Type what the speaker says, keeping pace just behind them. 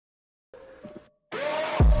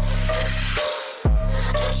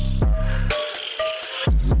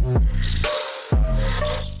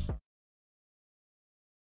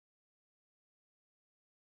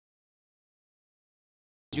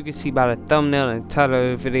you can see by the thumbnail and title of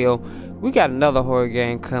the video, we got another horror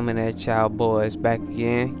game coming at y'all boys back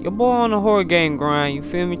again. Your boy on the horror game grind, you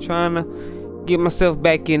feel me? Trying to get myself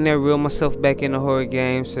back in there, reel myself back in the horror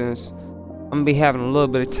game, since I'm gonna be having a little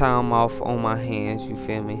bit of time off on my hands, you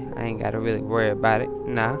feel me? I ain't gotta really worry about it.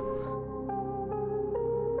 Nah.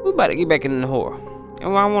 We about to get back in the horror.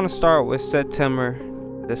 And I want to start with September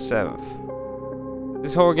the 7th.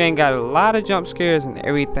 This horror game got a lot of jump scares and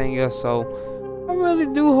everything else, so I really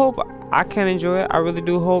do hope I can enjoy it. I really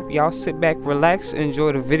do hope y'all sit back, relax, and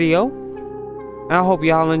enjoy the video. And I hope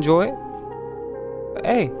y'all enjoy it. But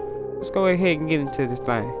hey, let's go ahead and get into this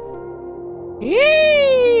thing.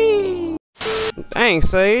 Yay! Dang,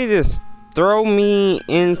 so you just throw me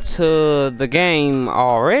into the game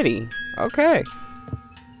already. Okay.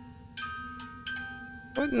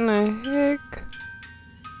 What in the heck?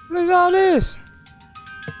 What is all this?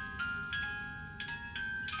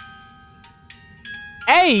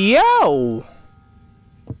 Hey, yo!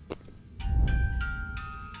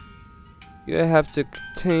 You have to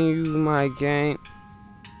continue my game.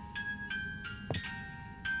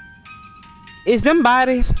 Is them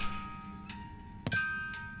bodies?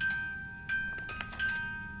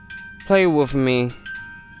 Play with me.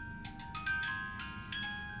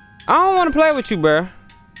 I don't want to play with you, bruh.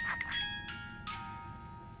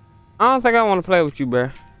 I don't think I want to play with you,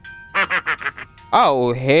 bruh.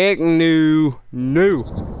 Oh, heck no. No.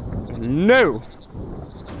 No.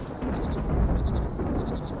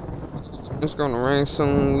 It's gonna rain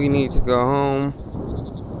soon. We need to go home.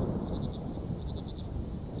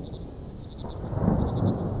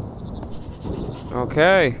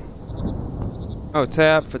 Okay. Oh,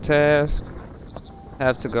 tab for task.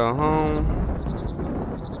 Have to go home.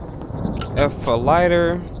 F for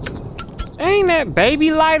lighter. Ain't that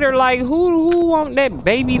baby lighter? Like, who want that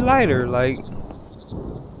baby lighter? Like,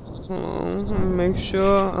 make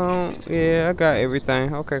sure. Yeah, I got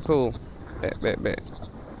everything. Okay, cool. Bet.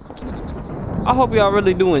 I hope y'all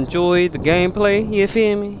really do enjoy the gameplay. You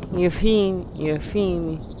feel me? You feel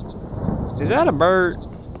me? Is that a bird?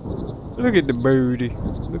 Look at the birdie.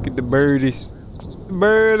 Look at the birdies. The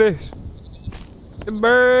birdies. The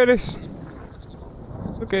birdies.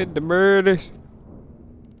 Look at the birdies.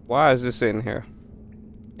 Why is this in here?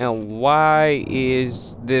 And why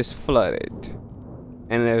is this flooded?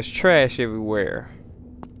 And there's trash everywhere.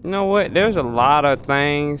 You know what? There's a lot of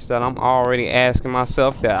things that I'm already asking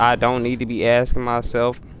myself that I don't need to be asking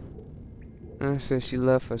myself. And since she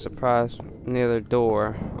left a surprise near the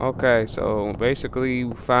door. Okay, so basically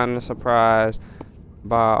you find the surprise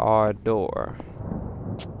by our door.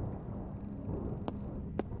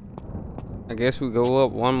 I guess we go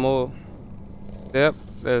up one more step.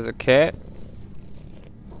 There's a cat.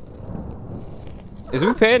 Is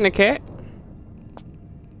we petting the cat?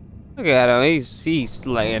 Look at him. He's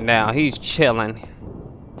laying down. He's chilling.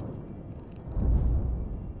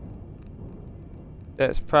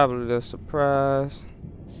 That's probably the surprise.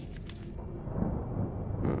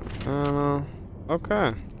 I don't know.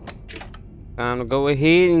 Okay. Time to go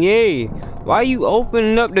ahead and yay. Why you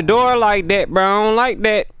opening up the door like that, bro? I don't like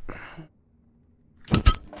that.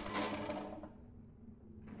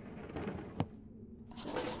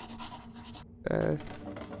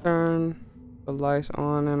 Turn the lights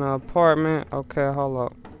on in the apartment. Okay, hold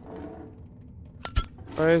up.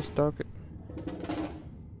 Alright, it's dark.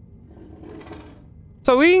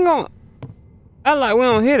 So we ain't gonna act like we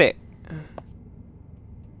don't hit it.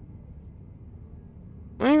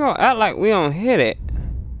 We ain't gonna act like we don't hit it.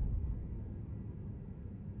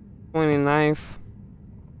 29th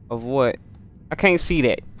of what? I can't see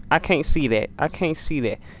that. I can't see that. I can't see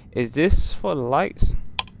that. Is this for the lights?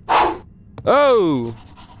 Oh!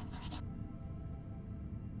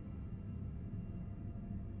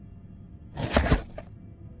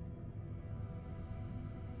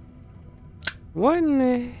 What in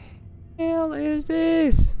the hell is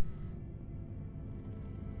this?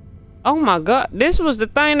 Oh my god, this was the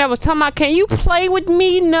thing that was telling me, can you play with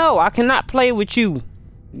me? No, I cannot play with you,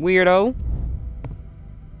 weirdo.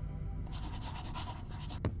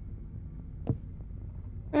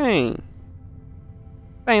 Dang.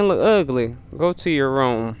 Thing look ugly. Go to your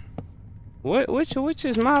room. Which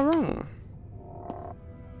is my room?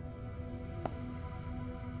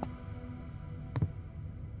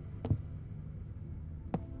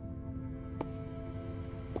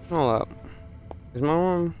 Hold up. Is my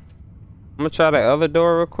room? I'm gonna try that other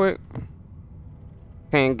door real quick.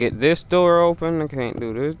 Can't get this door open. I can't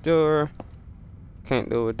do this door. Can't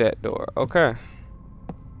do with that door. Okay.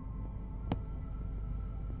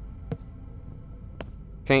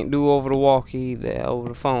 Can't do over the walkie either. Over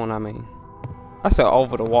the phone, I mean. I said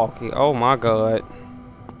over the walkie. Oh my god.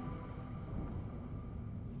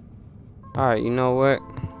 Alright, you know what?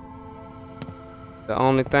 The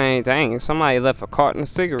only thing, dang, somebody left a carton of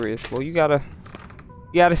cigarettes. Well, you got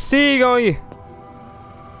a cig on you.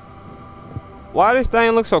 Why this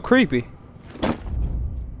thing look so creepy?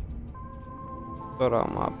 Put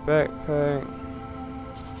on my backpack.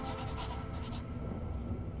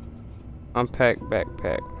 Unpack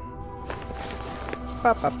backpack.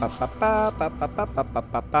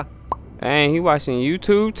 Dang, he watching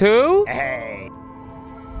YouTube too? Hey.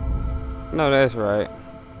 No, that's right.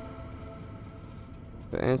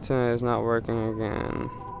 The internet is not working again.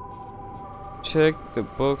 Check the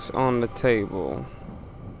books on the table.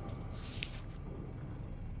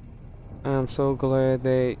 I'm so glad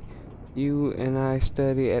that you and I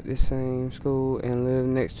study at the same school and live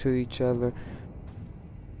next to each other.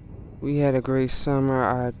 We had a great summer.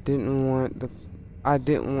 I didn't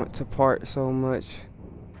want to part so much.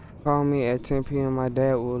 Call me at 10 p.m. My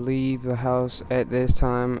dad will leave the house at this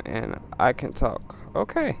time and I can talk.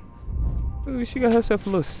 Okay. Ooh, she got herself a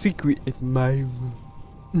little secret admirer.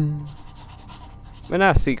 Well,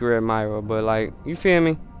 not secret admirer, but like, you feel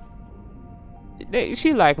me?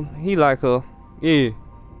 She like him. He like her. Yeah.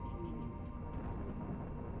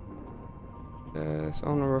 That's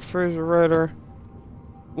on the refrigerator.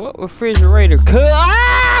 What refrigerator?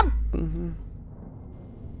 Come!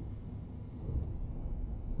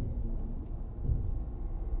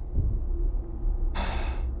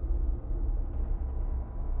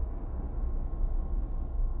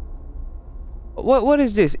 What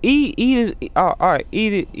is this? E is all right.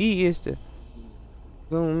 E is the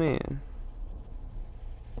zoom in.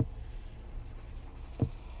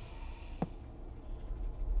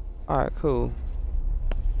 All right, cool.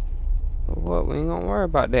 What? We ain't gonna worry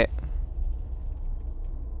about that.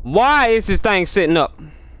 Why is this thing sitting up?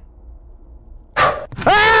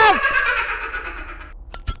 Ah!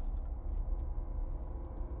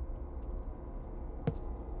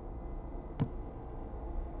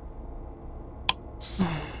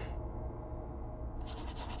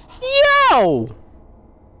 Yo!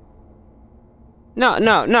 No.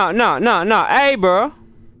 Hey, bro.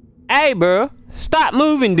 Hey, bro. Stop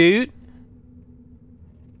moving, dude.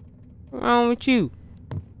 What's wrong with you?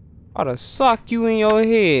 I'd have socked you in your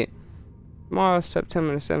head. Tomorrow,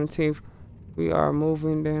 September the 17th, we are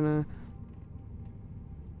moving. Then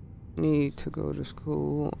I need to go to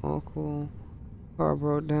school. Uncle car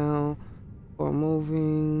broke down for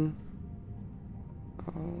moving.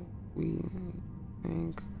 We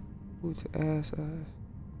think who to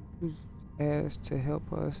ask to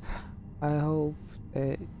help us. I hope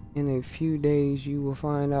that in a few days you will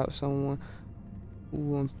find out someone who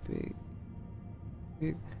will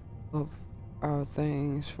pick up our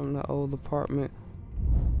things from the old apartment.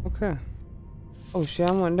 Okay. Oh shit,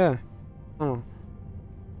 I went there.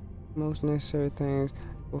 Most necessary things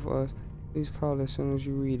with us. Please call as soon as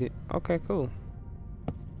you read it. Okay, cool.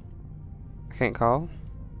 I can't call.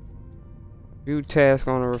 View task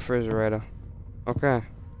on the refrigerator. Okay.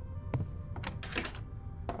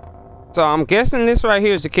 So I'm guessing this right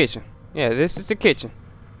here is the kitchen. Yeah, this is the kitchen.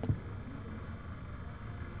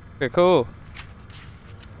 Okay, cool.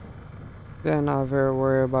 They're not very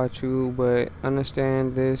worried about you, but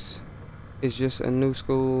understand this is just a new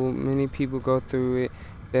school. Many people go through it.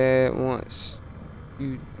 Dad wants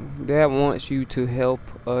you to help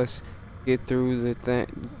us get through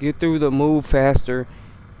the move faster.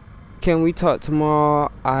 Can we talk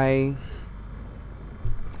tomorrow? I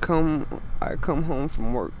come home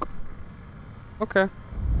from work. Okay.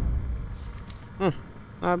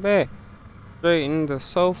 Not bad. Straighten the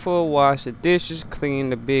sofa, wash the dishes, clean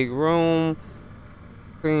the big room,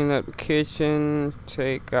 clean up the kitchen,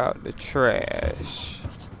 take out the trash.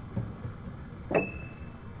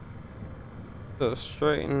 So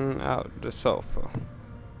straighten out the sofa.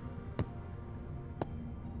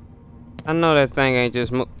 I know that thing ain't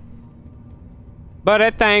just moved. But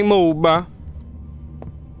that thing moved, bro.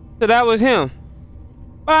 So that was him.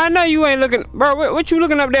 But I know you ain't looking, bro. What you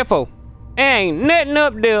looking up there for? Ain't nothing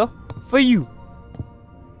up there for you.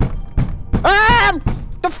 Ah!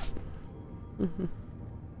 The f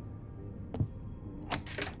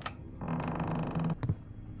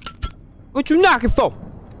What you knocking for?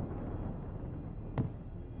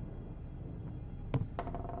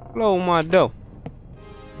 Close my door.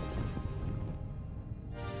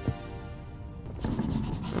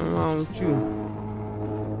 What's wrong with you?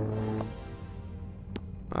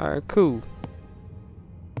 Alright, cool.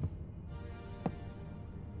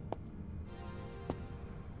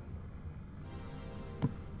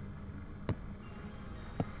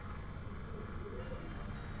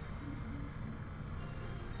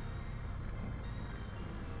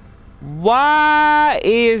 Why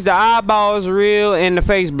is the eyeballs real and the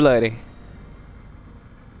face bloody?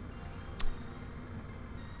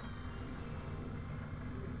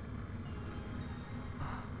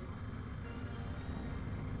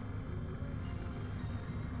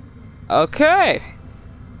 Okay.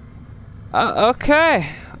 Okay.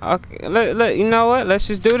 Okay. You know what? Let's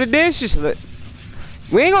just do the dishes.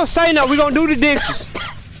 We ain't gonna say no. We gonna do the dishes.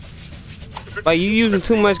 Like you using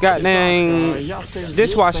too much goddamn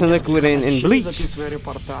dishwashing liquid and bleach. Записывая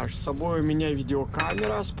репортаж. С собой у меня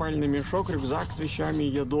видеокамера, спальный мешок, рюкзак с вещами и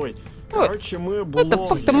едой. Короче, мы What the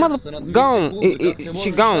fuck? The mother gone.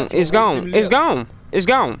 She gone. It's gone. It's gone. It's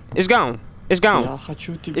gone. It's gone. It's gone.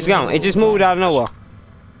 It's gone. It just moved out of nowhere.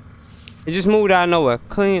 It just moved out of nowhere.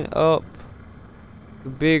 Clean up the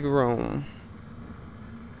big room.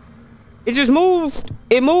 It just moved.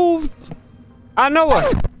 It moved out of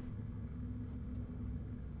nowhere.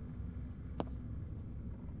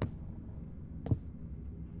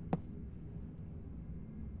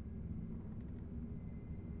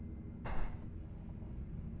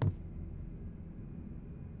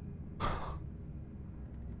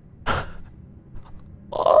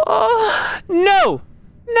 Oh, no.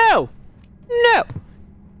 No. No.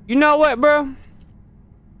 You know what, bro?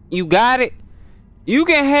 You got it. You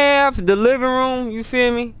can have the living room, you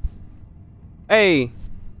feel me? Hey.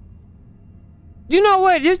 You know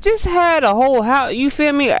what? Just had a whole house, you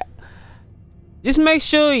feel me? Just make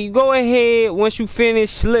sure you go ahead once you finish,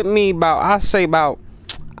 slip me about I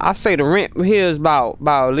say the rent here is about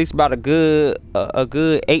at least about a good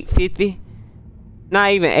 $850.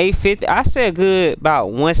 Not even $850. I said good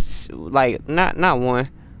about once, like not one.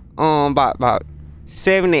 About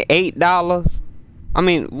 $78. I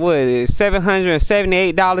mean, what is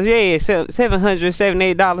 $778? Yeah,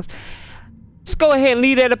 $778. Just go ahead and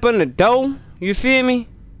leave that up on the door. You feel me?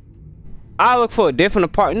 I look for a different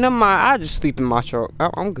apartment. Never mind. I just sleep in my truck.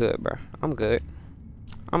 I'm good, bro. I'm good.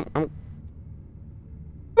 I'm. Bro,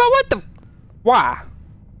 what the? Why?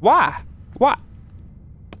 Why? Why?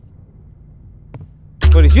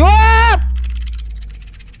 What is your?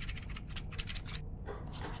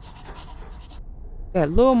 That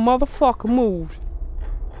little motherfucker moved.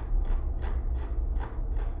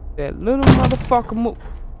 That little motherfucker moved.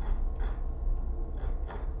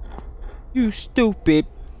 You stupid.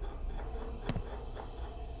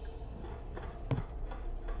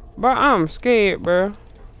 Bro, I'm scared, bro.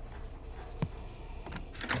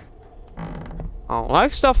 I don't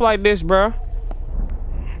like stuff like this, bro.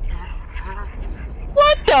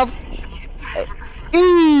 What the f-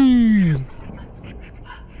 Ew.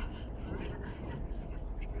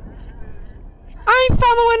 I ain't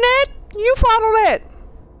following that. You follow that.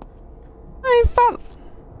 I ain't follow.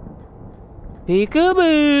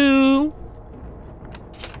 Peekaboo.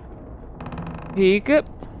 Peekab.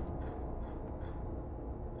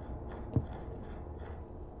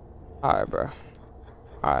 Alright, bro.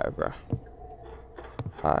 Alright, bro.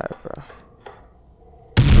 Alright, bro.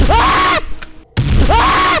 Ah!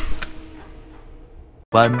 Ah!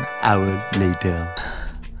 1 hour later.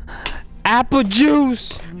 Apple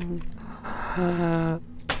juice.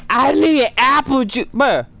 I need apple juice,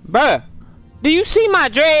 bruh. Bruh, do you see my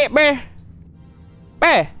dread, bruh?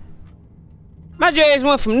 Bruh, my dreads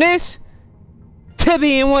went from this to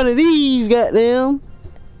being one of these, goddamn.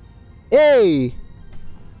 Hey,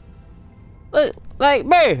 look, like,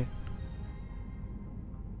 bruh.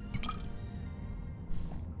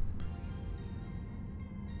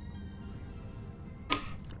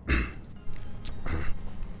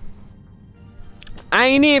 I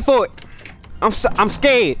ain't in for it. I'm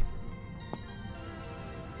scared.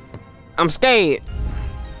 I'm scared.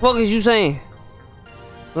 What is you saying?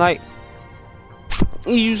 Like, what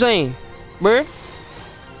is you saying, bruh?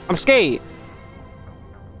 I'm scared.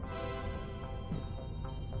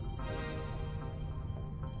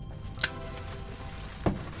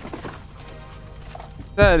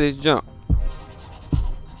 That is junk.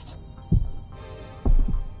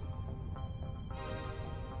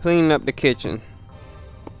 Clean up the kitchen.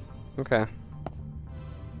 Okay.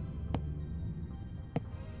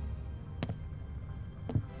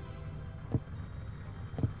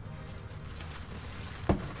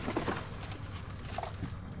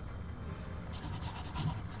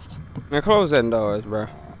 Now close that doors, bro.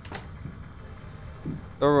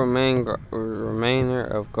 The remainder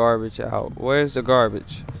of garbage out. Where's the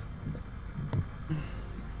garbage?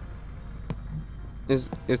 Is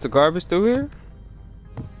the garbage through here?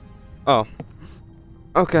 Oh.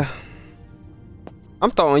 Okay.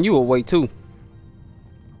 I'm throwing you away too.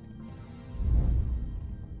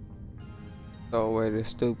 Throw away this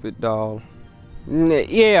stupid doll.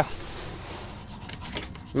 Yeah.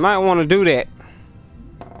 You might want to do that.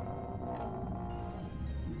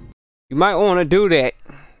 You might want to do that.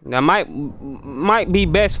 That might be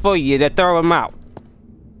best for you to throw him out.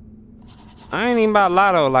 I ain't even about to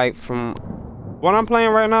lie though, like from what I'm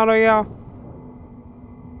playing right now though, y'all.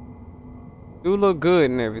 Do look good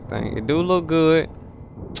and everything. It do look good.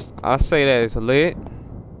 I say that it's lit.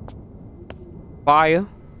 Fire.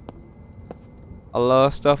 I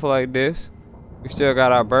love stuff like this. We still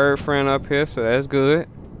got our bird friend up here, so that's good.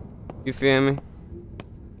 You feel me?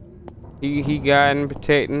 He guiding,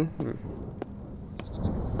 protecting.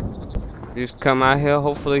 Just come out here,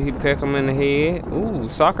 hopefully he peck him in the head. Ooh,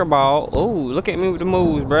 soccer ball. Ooh, look at me with the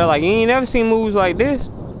moves, bro. Like, you ain't never seen moves like this.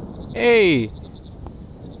 Hey.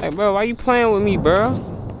 Like, bro, why you playing with me, bro?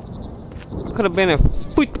 I could have been a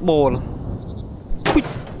footballer.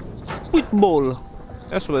 Footballer.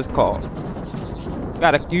 That's what it's called.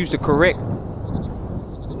 Gotta use the correct.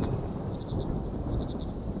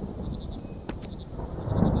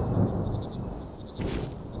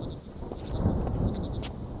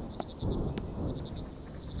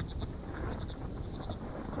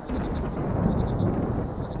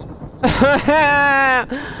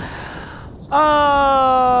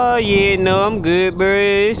 Oh yeah, no, I'm good, bro.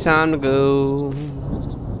 It's time to go.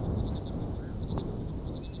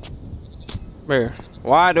 Bro,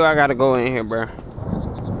 why do I gotta go in here, bro?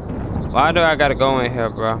 Why do I gotta go in here,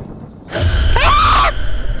 bro?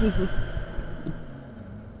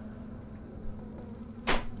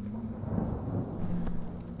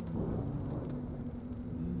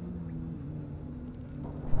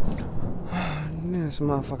 This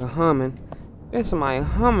motherfucker humming. There's somebody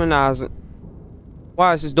harmonizing.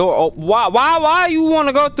 Why is this door open? Why you want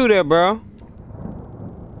to go through there, bro?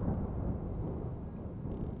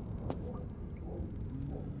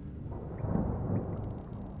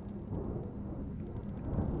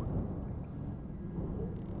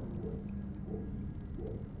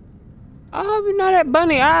 I hope you know that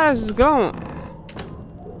bunny eyes is gone.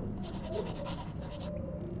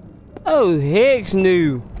 Oh, heck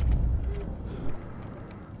no.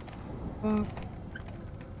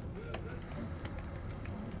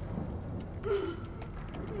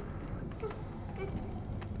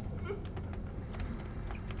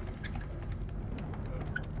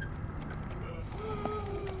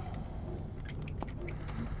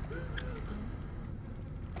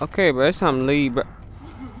 Okay, bro, it's time to leave, bro.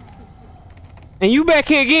 And you back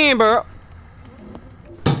here again, bro.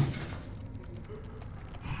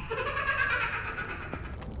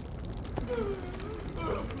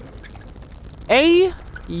 Hey,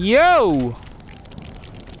 yo.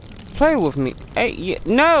 Play with me. Hey, yeah,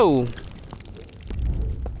 no.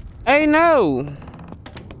 Hey, no.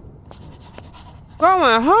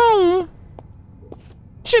 Going home?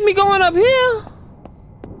 Shouldn't be going up here.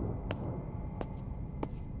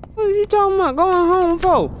 What are you talking about going home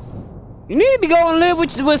for? You need to be going to live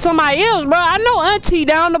with somebody else, bro. I know Auntie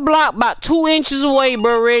down the block about 2 inches away,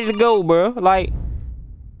 bro, ready to go, bro. Like.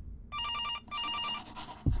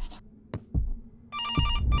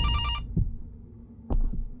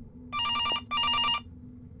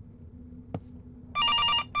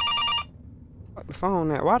 Fuck the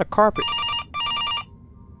phone at? Why the carpet?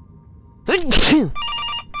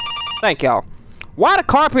 Thank y'all. Why the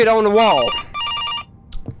carpet on the wall?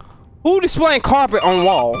 Who displaying carpet on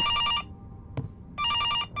wall?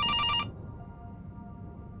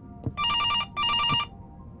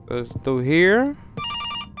 Goes through here.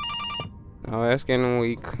 Oh, that's getting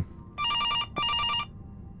weak.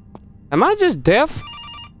 Am I just deaf?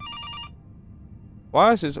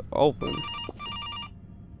 Why is this open?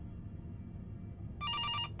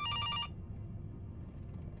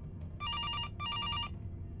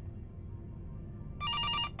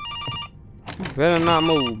 Better not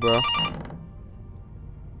move, bro.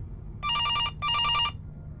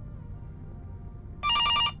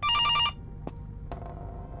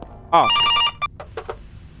 Oh.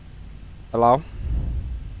 Hello?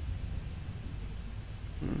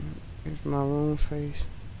 Here's my room face.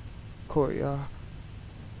 Courtyard.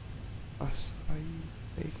 I saw you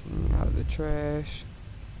taking out the trash.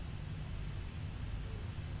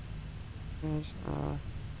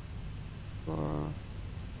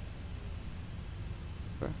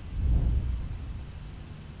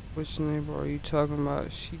 Which neighbor are you talking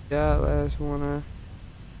about? She died last winter.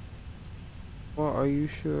 What are you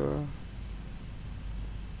sure?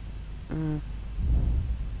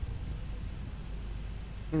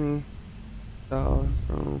 Any dollar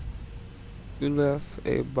from you left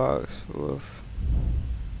a box with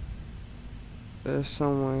there's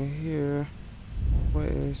someone here. What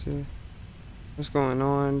is it? What's going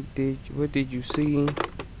on? What did you see?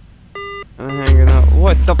 I'm hanging out.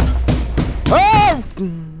 What the? Oh!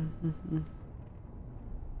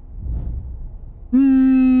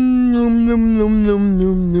 Nom, nom, nom, nom,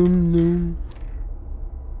 nom, nom, nom.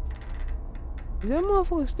 Is that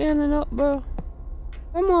motherfucker standing up, bro?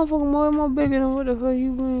 That motherfucker more bigger than what the fuck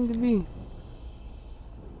you mean to be.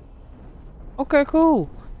 Okay, cool.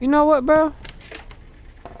 You know what, bro?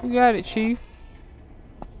 You got it, Chief.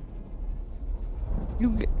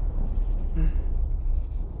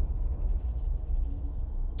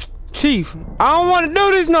 Chief, I don't want to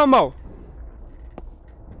do this no more.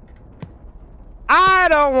 I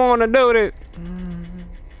don't want to do this.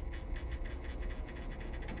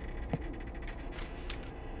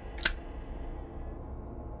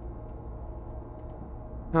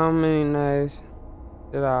 How many knives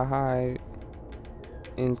did I hide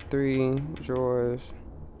in 3 drawers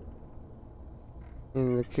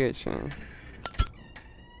in the kitchen?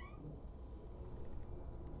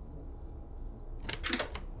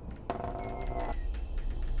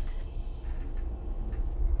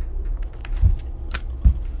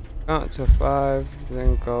 Count to 5,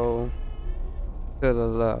 then go to the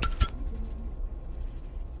left.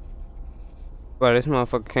 But this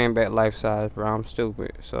motherfucker came back life size, bro. I'm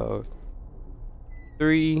stupid. So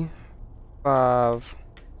 3, 5.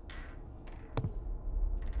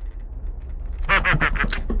 But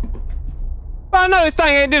I know this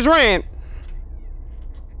thing ain't just ran.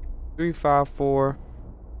 3, 5, 4.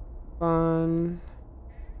 Find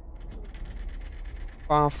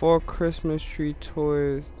 4 Christmas tree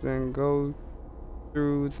toys, then go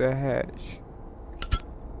through the hatch.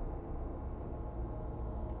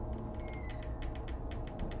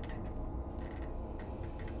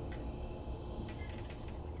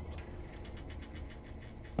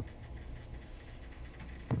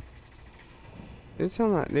 It's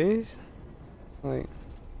something like this. Like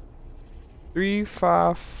 3,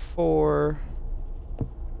 5, 4.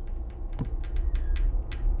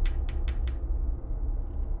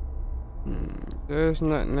 There's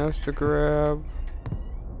nothing else to grab.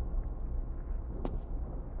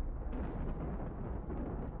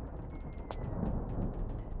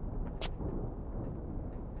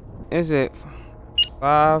 Is it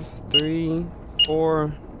 5, 3,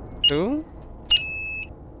 4, 2?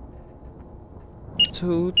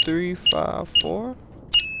 2, 3, 5, 4?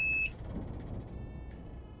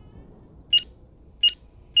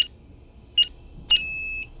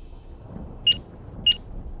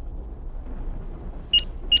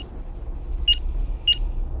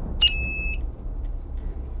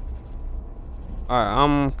 Alright,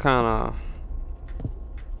 I'm kinda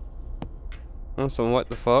on some what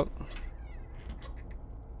the fuck.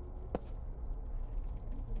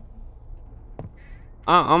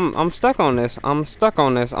 I'm stuck on this. I'm stuck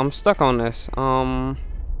on this.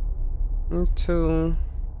 2,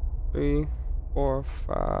 3, 4,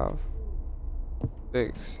 5,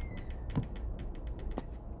 6,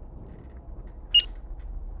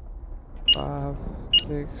 5,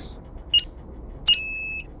 6.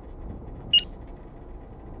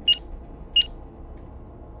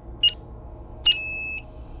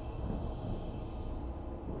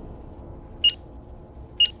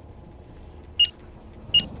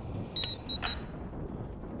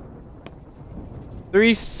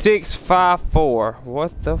 Three, 6, 5, 4.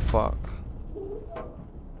 What the fuck?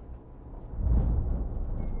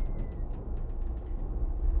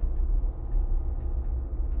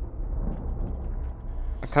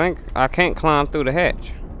 I can't climb through the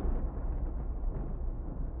hatch.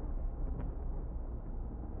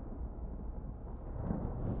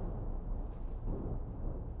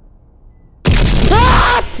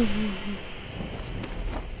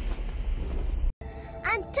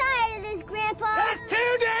 I'm tired of this, Grandpa. That's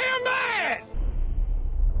too damn bad!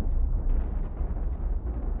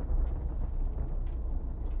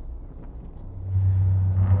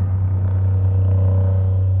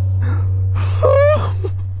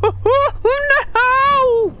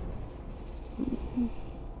 No!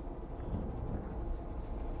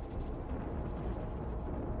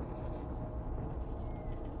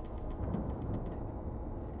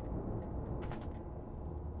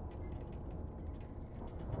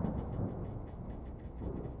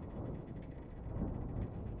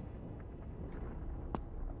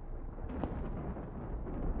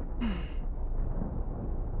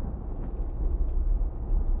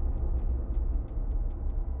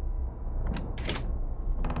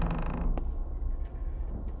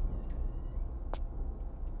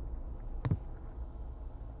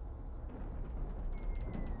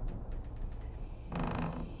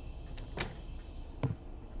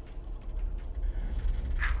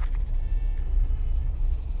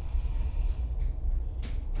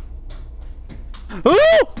 Ooh!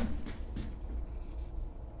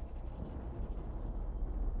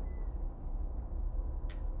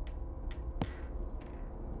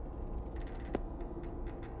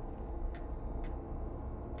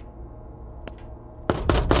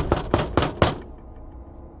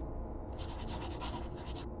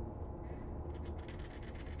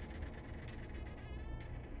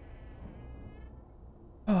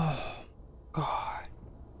 Oh, God.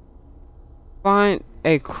 Find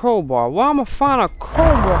a crowbar. Why am I find a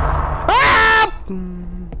crowbar? Ah!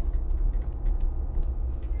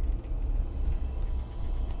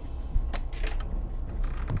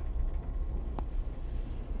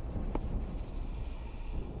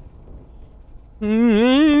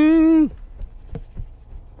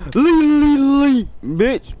 Lee,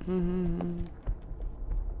 bitch.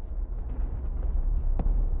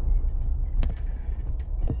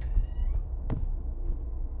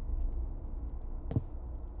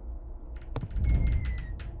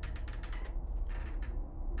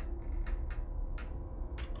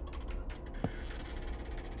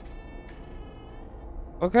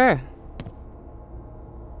 Okay.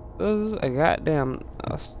 This is a goddamn.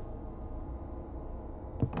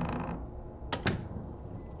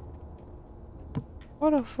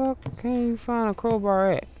 Where the fuck can you find a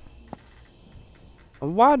crowbar at?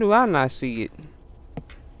 Why do I not see it?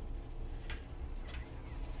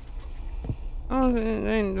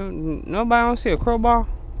 Nobody don't see a crowbar?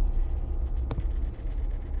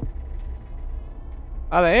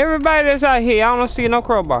 Out of everybody that's out here, I don't see no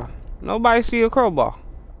crowbar. Nobody see a crowbar.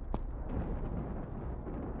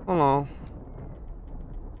 Hold on.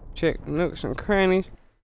 Check nooks and crannies.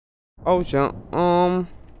 Oh jump.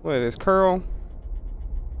 What is this? Curl?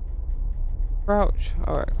 Crouch?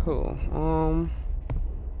 Alright, cool.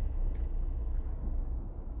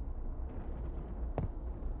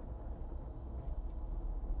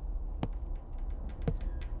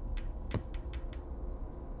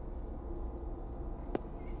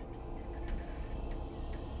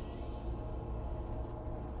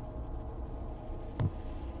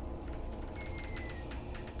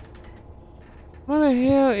 Where the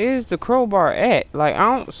hell is the crowbar at? Like,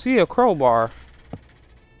 I don't see a crowbar.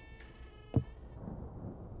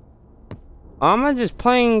 Am I just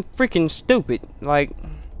plain freaking stupid? Like,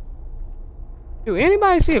 do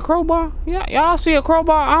anybody see a crowbar? Yeah, y'all see a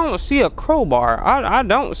crowbar? I don't see a crowbar. I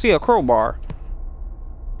don't see a crowbar.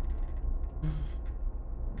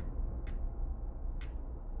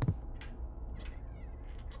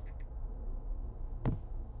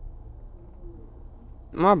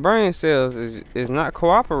 My brain cells is not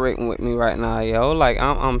cooperating with me right now, yo. Like,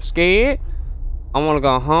 I'm scared. I want to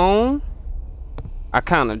go home. I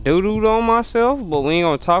kind of doo-dooed on myself, but we ain't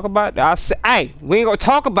gonna talk about that. I say, hey, we ain't gonna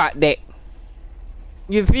talk about that.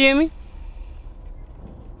 You feel me?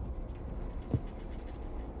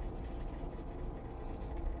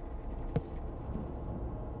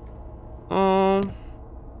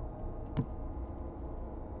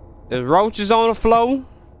 There's roaches on the floor.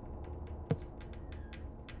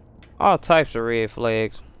 All types of red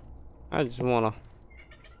flags. I just wanna.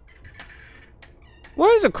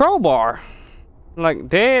 Where's the crowbar? Like,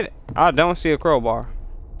 dead? I don't see a crowbar.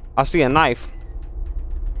 I see a knife.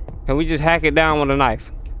 Can we just hack it down with a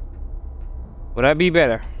knife? Would that be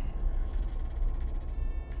better?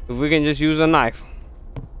 If we can just use a knife.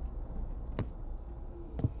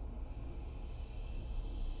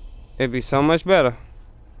 It'd be so much better.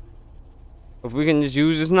 If we can just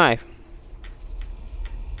use this knife.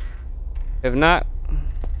 If not,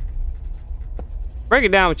 break it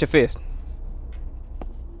down with your fist.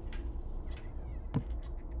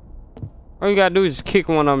 All you gotta do is just kick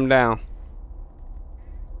one of them down.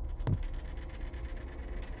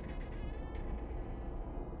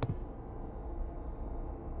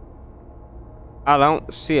 I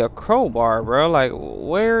don't see a crowbar, bro. Like,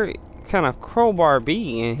 where can a crowbar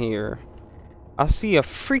be in here? I see a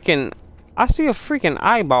freaking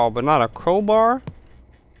eyeball, but not a crowbar.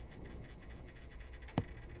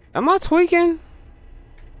 Am I tweaking?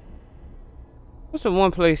 What's the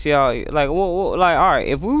one place y'all like? Like, all right,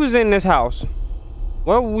 if we was in this house,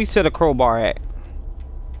 where would we set a crowbar at?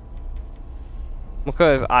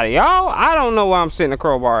 Because y'all, I don't know where I'm setting a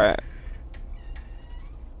crowbar at.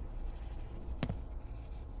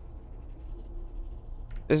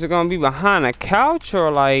 Is it gonna be behind a couch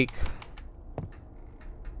or like?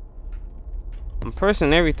 I'm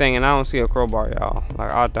pressing everything and I don't see a crowbar, y'all.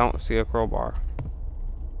 Like, I don't see a crowbar.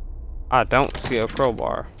 I don't see a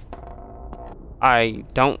crowbar. I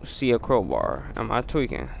don't see a crowbar. Am I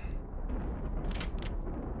tweaking?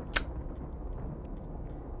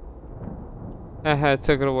 I had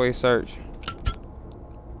took it away search.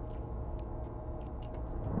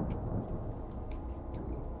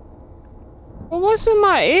 Well, what's in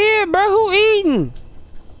my ear, bro? Who eating?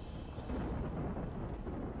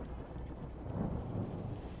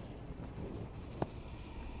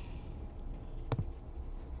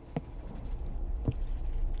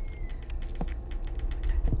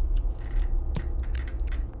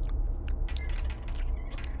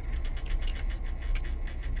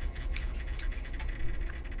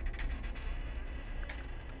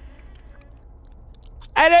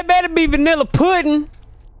 Hey, that better be vanilla pudding.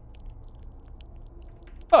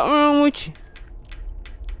 What's wrong with you?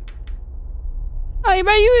 Hey,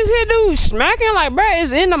 bro, you is here, dude, smacking like, bro,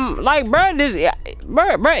 it's in the, like, bro, this,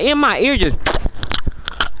 bro, in my ear just,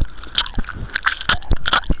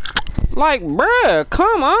 like, bro,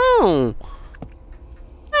 come on.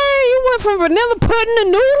 Hey, you went from vanilla pudding to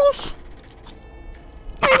noodles?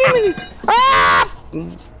 Hey, give me, ah!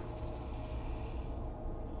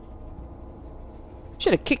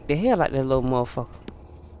 Should have kicked the hell out of that little motherfucker.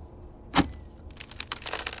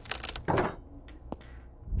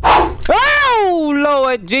 Oh,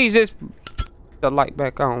 Lord Jesus. Put the light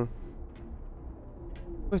back on.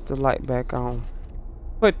 Put the light back on.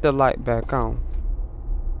 Put the light back on.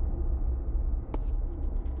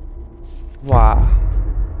 Wow.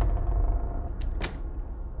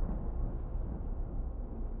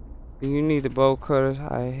 Do you need the bowl cutters?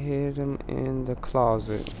 I hid them in the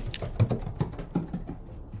closet.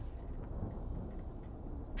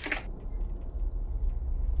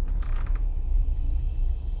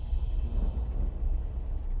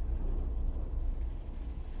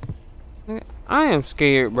 I am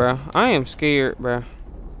scared, bro. I am scared, bro.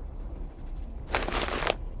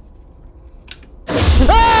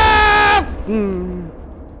 Ah!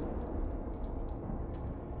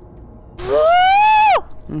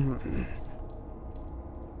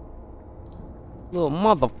 Little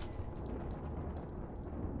mother.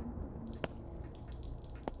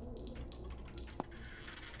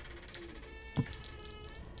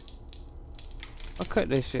 I'll cut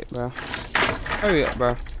this shit, bro. Hurry up,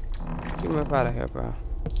 bro. Get me up out of here, bro.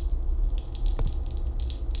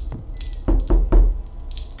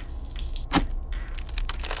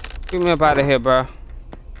 Get me up out of here, bro.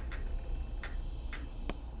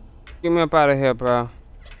 Get me up out of here, bro.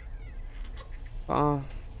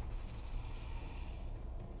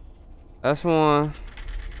 That's one.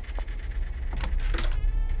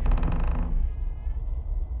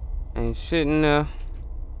 Ain't shit in there.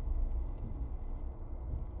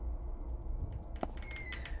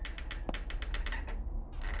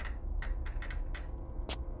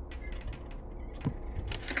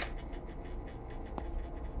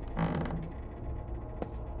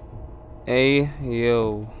 Hey,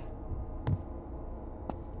 yo.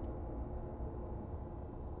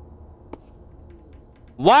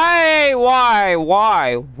 Why?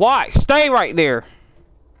 Stay right there.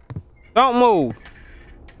 Don't move.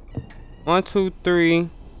 1, 2, 3.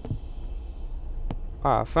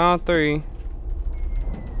 Alright, found 3.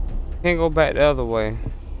 Can't go back the other way.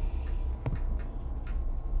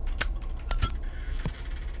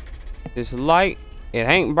 This light, it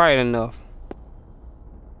ain't bright enough.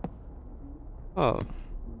 Oh.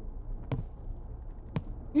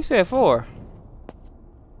 You said 4.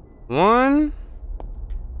 1.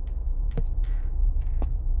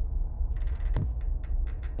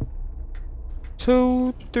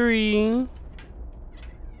 2, 3.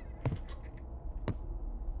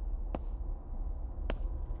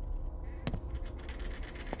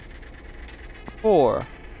 4.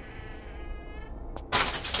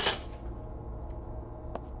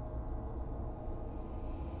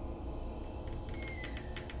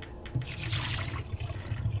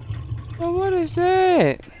 Well, what is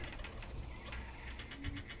that?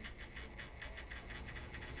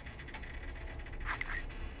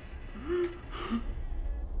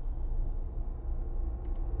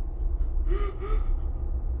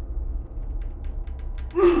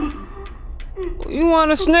 You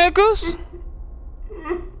want a Snickers?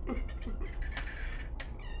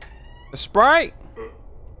 A Sprite?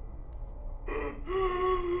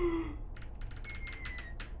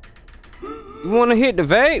 You want to hit the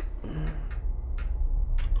vape?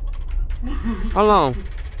 How long?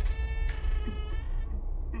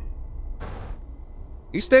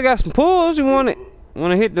 You still got some pulls? You want it?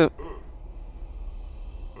 Want to hit the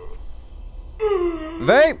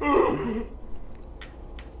vape?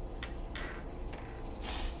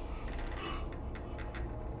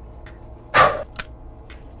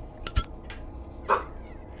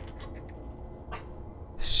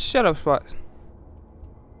 Shut up, Spot.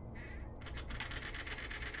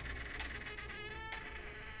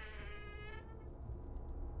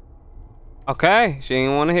 Okay, she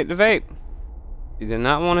didn't want to hit the vape. She did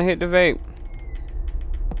not want to hit the vape.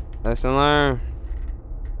 Lesson learned.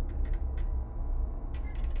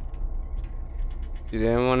 You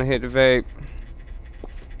didn't want to hit the vape.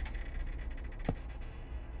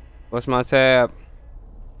 What's my tab?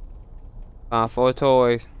 Found 4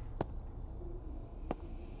 toys.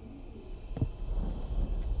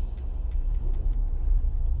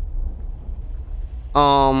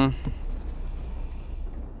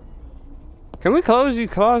 Can we close these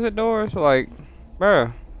closet doors? Like,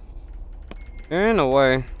 bruh, they're in the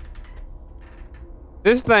way.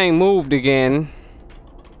 This thing moved again.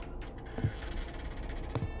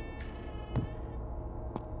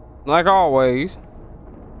 Like always.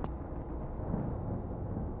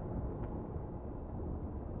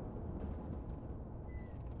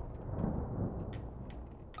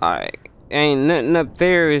 Alright, ain't nothing up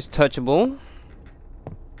there is touchable.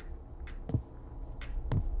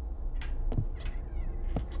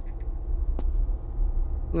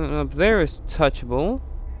 Nothing up there is touchable.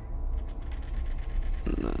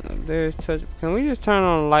 Nothing up there is touchable. Can we just turn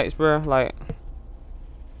on the lights, bruh? Like,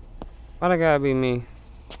 why that gotta be me?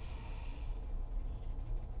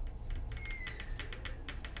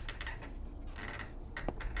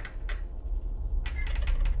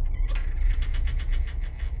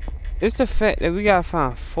 It's the fact that we gotta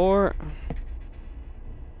find 4.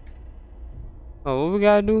 Oh, what we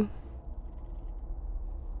gotta do?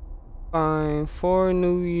 Find 4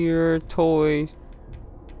 New Year toys.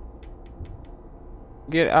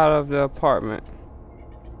 Get out of the apartment.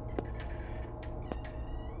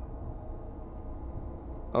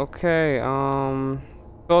 Okay,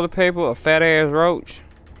 toilet paper, a fat ass roach.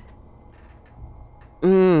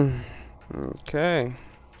 Okay.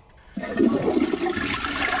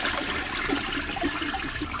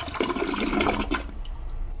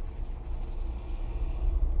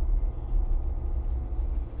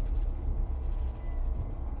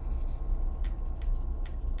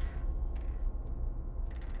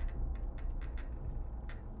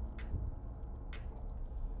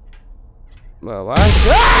 Well, why?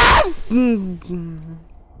 Ah!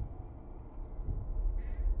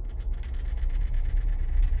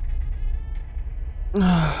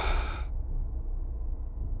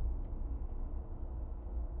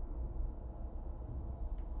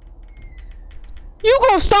 You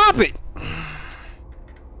gonna stop it?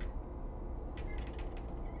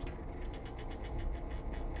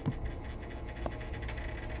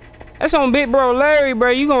 That's on Big Bro Larry,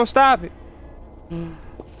 bro. You gonna stop it?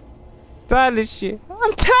 Tired of this shit.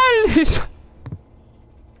 I'm tired of this.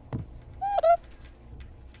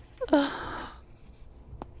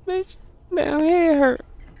 Bitch, damn head hurt.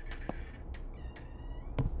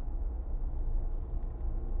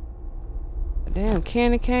 Damn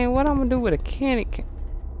candy cane. What I'm gonna do with a candy cane?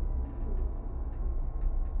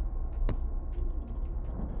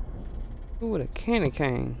 Do with a candy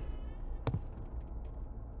cane?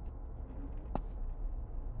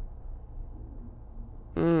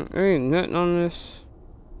 There ain't nothing on this.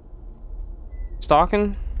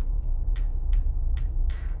 Stocking?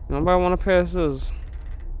 Nobody want a pair of scissors.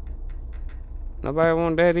 Nobody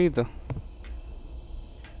want that either.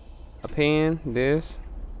 A pen, this.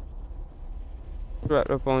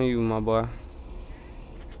 Wrapped up on you, my boy.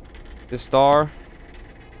 The star.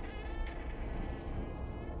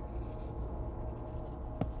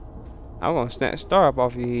 I'm gonna snatch the star up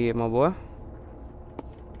off your head, my boy.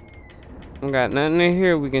 We got nothing in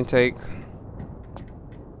here we can take.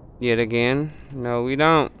 Yet again. No, we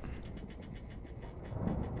don't.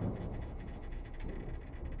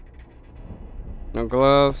 No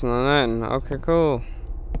gloves, no nothing. Okay, cool.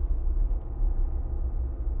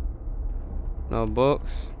 No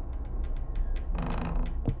books.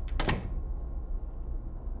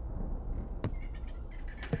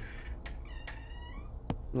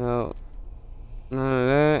 No. None of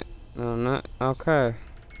that. No, not. Okay.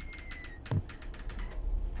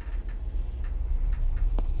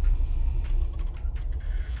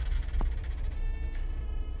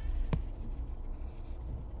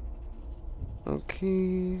 No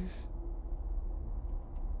keys.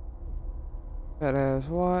 Fat ass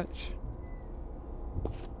watch.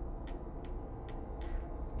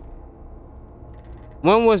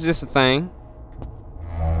 When was this a thing?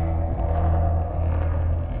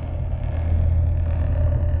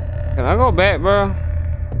 Can I go back, bro?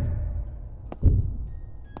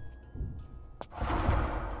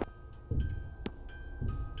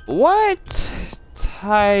 What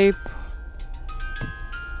type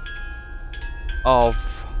of...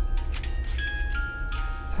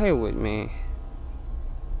 Play with me.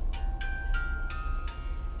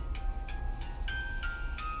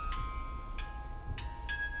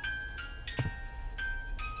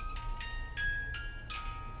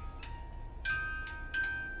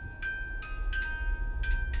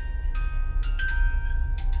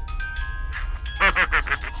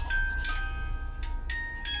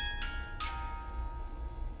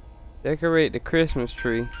 Decorate the Christmas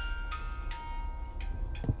tree.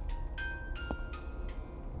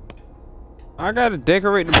 I gotta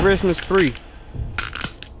decorate the Christmas tree.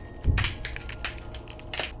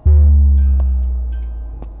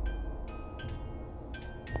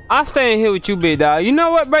 I'll stay in here with you, big dog. You know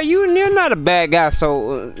what, bro? You're not a bad guy,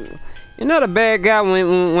 so you're not a bad guy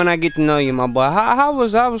when I get to know you, my boy. How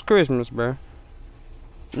was Christmas, bro?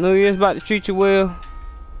 New Year's about to treat you well.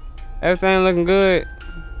 Everything looking good.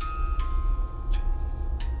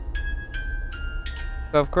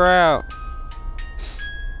 Tough crowd.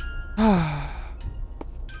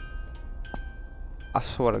 I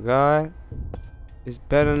swear to God, this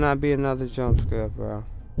better not be another jump scare, bro.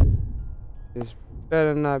 This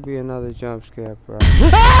better not be another jump scare, bro.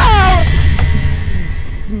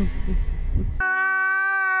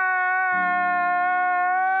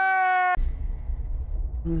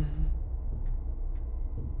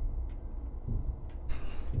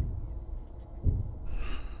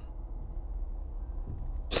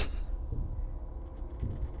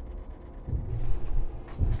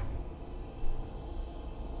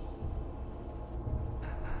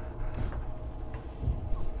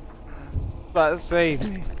 Spot, save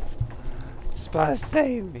me. Spot,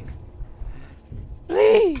 save me.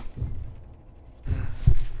 Please.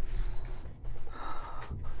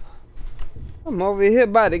 I'm over here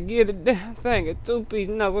about to get a damn thing, a two-piece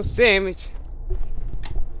knuckle sandwich.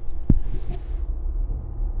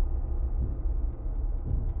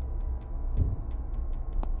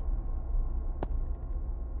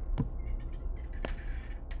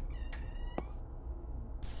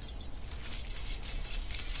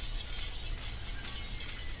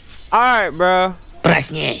 Alright, bro.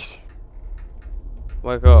 Проснись.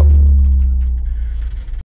 Wake up.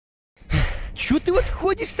 Чё ты вот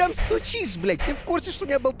ходишь там стучишь, блядь? Ты в курсе, что у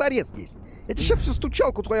меня болторез есть? Я тебе сейчас всю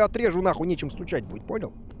стучалку твою отрежу, нахуй, нечем стучать будет,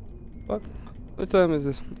 понял? What time is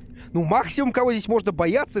this? Ну, максимум, кого здесь можно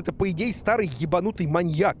бояться, это, по идее, старый ебанутый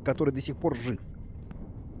маньяк, который до сих пор жив.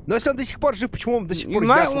 Но если он до сих пор жив, почему он до сих пор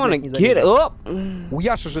Яшу, блядь, не зарезал? У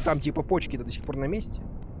Яши же там, типа, почки-то до сих пор на месте.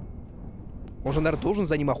 Он же, наверное, должен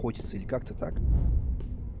за ним охотиться, или как-то так.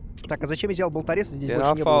 Так, а зачем я взял болторез, здесь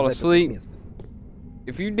больше не было запертых мест?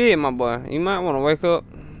 If you did, my boy, you might want to wake up.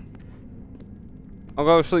 I'll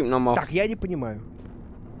go to sleep no more. Так, я не понимаю.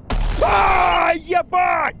 А,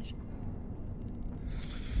 ебать!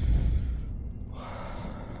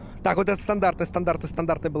 Так, вот это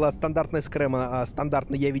стандартная была стандартная скрэма.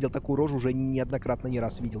 Стандартная, я видел такую рожу уже неоднократно, не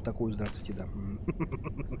раз видел такую. Здравствуйте, да.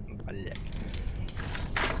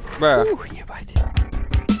 Блядь. Ух, ебать.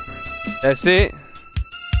 That's it.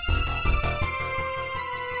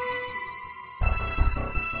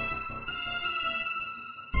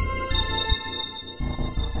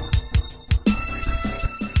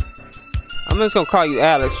 I'm just gonna call you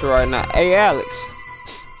Alex right now. Hey, Alex.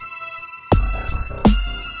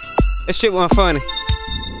 That shit wasn't funny.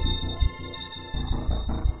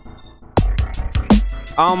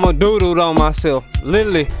 I almost doodled on myself.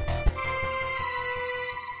 Literally.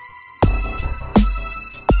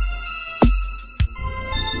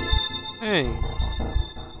 Dang.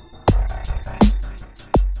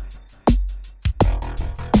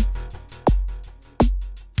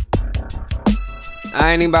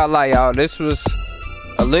 I ain't even about to lie, y'all. This was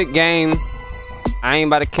a lit game. I ain't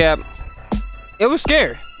about to cap. It was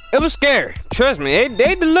scary. It was scary. Trust me,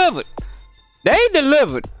 they delivered. They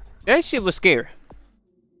delivered. That shit was scary.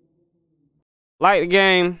 Like the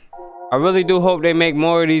game. I really do hope they make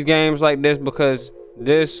more of these games like this, because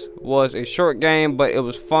this was a short game, but it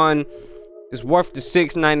was fun. It's worth the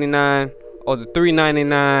 $6.99 or the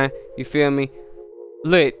 $3.99. You feel me?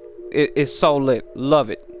 Lit. It's so lit. Love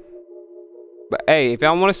it. But hey, if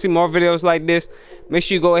y'all want to see more videos like this, make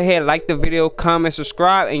sure you go ahead, like the video, comment,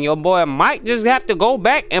 subscribe, and your boy might just have to go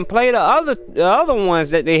back and play the other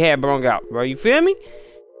ones that they had brung out, bro. You feel me?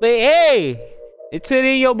 But hey, until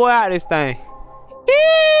then, your boy out this thing.